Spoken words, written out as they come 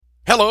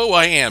Hello,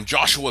 I am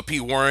Joshua P.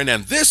 Warren,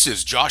 and this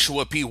is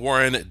Joshua P.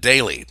 Warren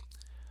Daily.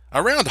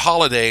 Around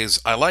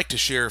holidays, I like to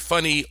share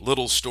funny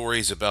little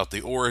stories about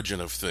the origin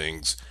of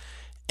things,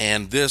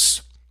 and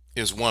this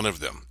is one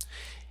of them.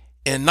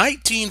 In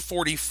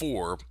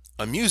 1944,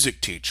 a music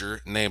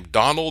teacher named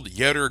Donald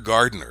Yetter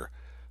Gardner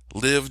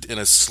lived in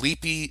a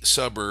sleepy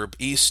suburb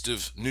east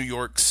of New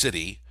York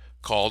City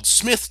called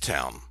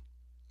Smithtown.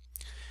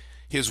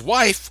 His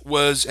wife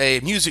was a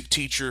music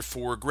teacher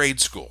for grade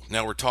school.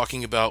 Now we're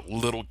talking about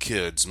little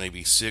kids,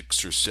 maybe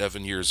 6 or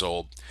 7 years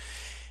old.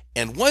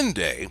 And one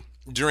day,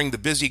 during the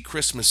busy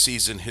Christmas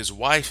season, his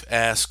wife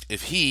asked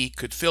if he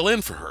could fill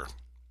in for her.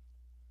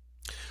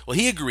 Well,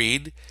 he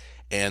agreed,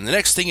 and the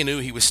next thing you knew,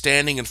 he was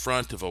standing in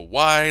front of a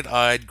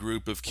wide-eyed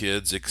group of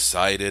kids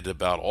excited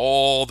about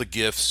all the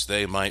gifts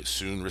they might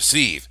soon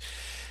receive.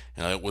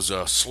 It was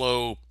a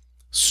slow,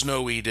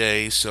 snowy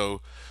day,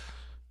 so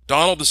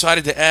Donald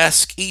decided to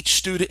ask each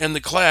student in the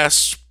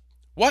class,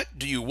 "What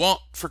do you want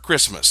for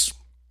Christmas?"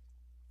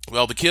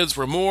 Well, the kids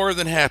were more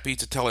than happy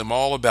to tell him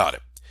all about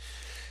it.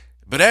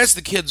 But as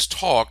the kids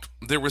talked,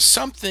 there was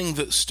something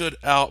that stood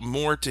out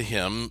more to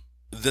him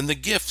than the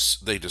gifts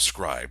they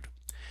described.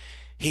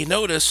 He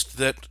noticed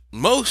that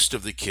most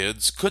of the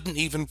kids couldn't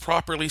even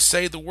properly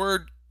say the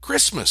word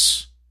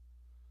Christmas.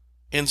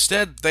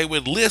 Instead, they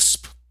would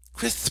lisp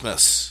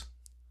Christmas,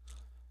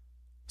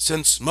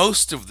 since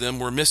most of them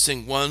were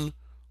missing one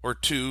or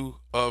two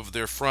of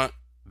their front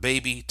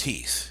baby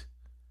teeth.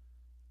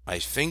 I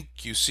think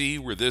you see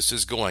where this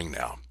is going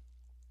now.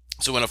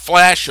 So in a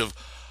flash of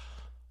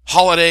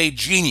holiday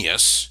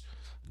genius,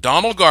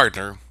 Donald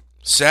Gardner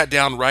sat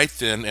down right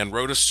then and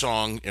wrote a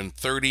song in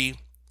 30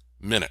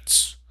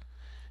 minutes.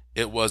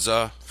 It was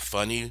a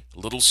funny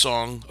little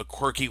song, a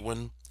quirky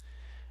one,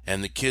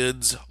 and the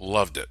kids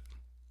loved it.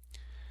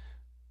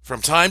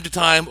 From time to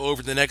time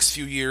over the next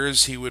few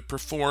years, he would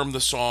perform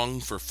the song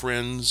for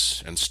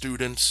friends and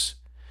students.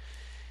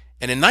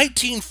 And in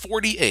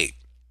 1948,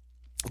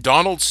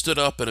 Donald stood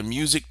up at a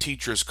music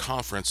teachers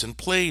conference and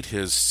played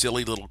his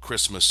silly little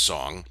Christmas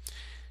song.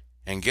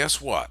 And guess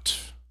what?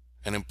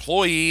 An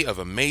employee of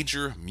a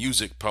major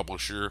music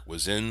publisher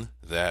was in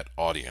that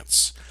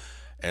audience.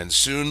 And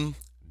soon,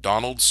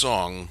 Donald's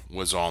song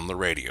was on the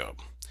radio.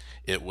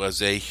 It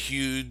was a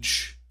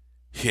huge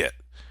hit.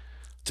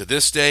 To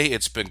this day,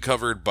 it's been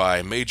covered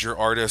by major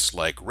artists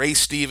like Ray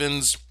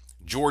Stevens,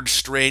 George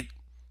Strait,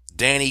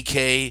 Danny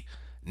Kaye,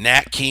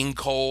 Nat King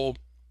Cole,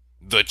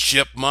 the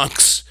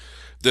Chipmunks,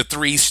 the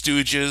Three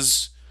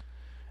Stooges,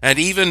 and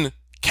even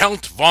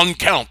Count Von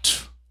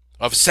Count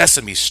of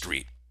Sesame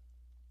Street.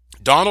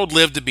 Donald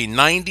lived to be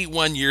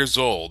 91 years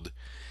old,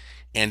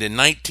 and in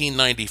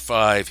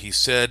 1995 he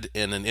said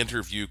in an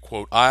interview,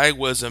 quote, "I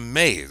was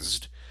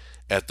amazed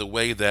at the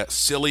way that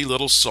silly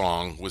little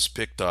song was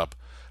picked up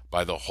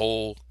by the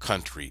whole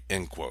country,"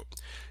 end quote.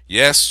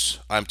 Yes,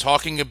 I'm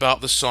talking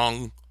about the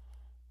song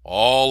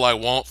 "All I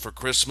Want for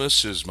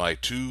Christmas Is My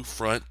Two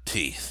Front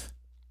Teeth."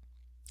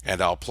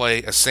 And I'll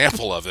play a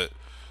sample of it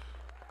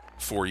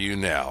for you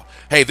now.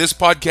 Hey, this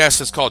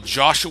podcast is called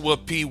Joshua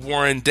P.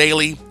 Warren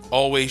Daily.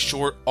 Always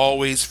short,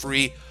 always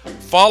free.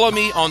 Follow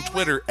me on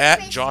Twitter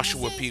at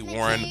Joshua P.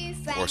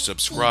 Warren or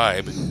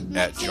subscribe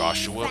at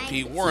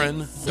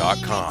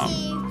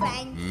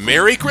joshuapwarren.com.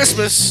 Merry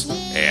Christmas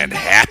and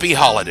happy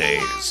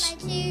holidays.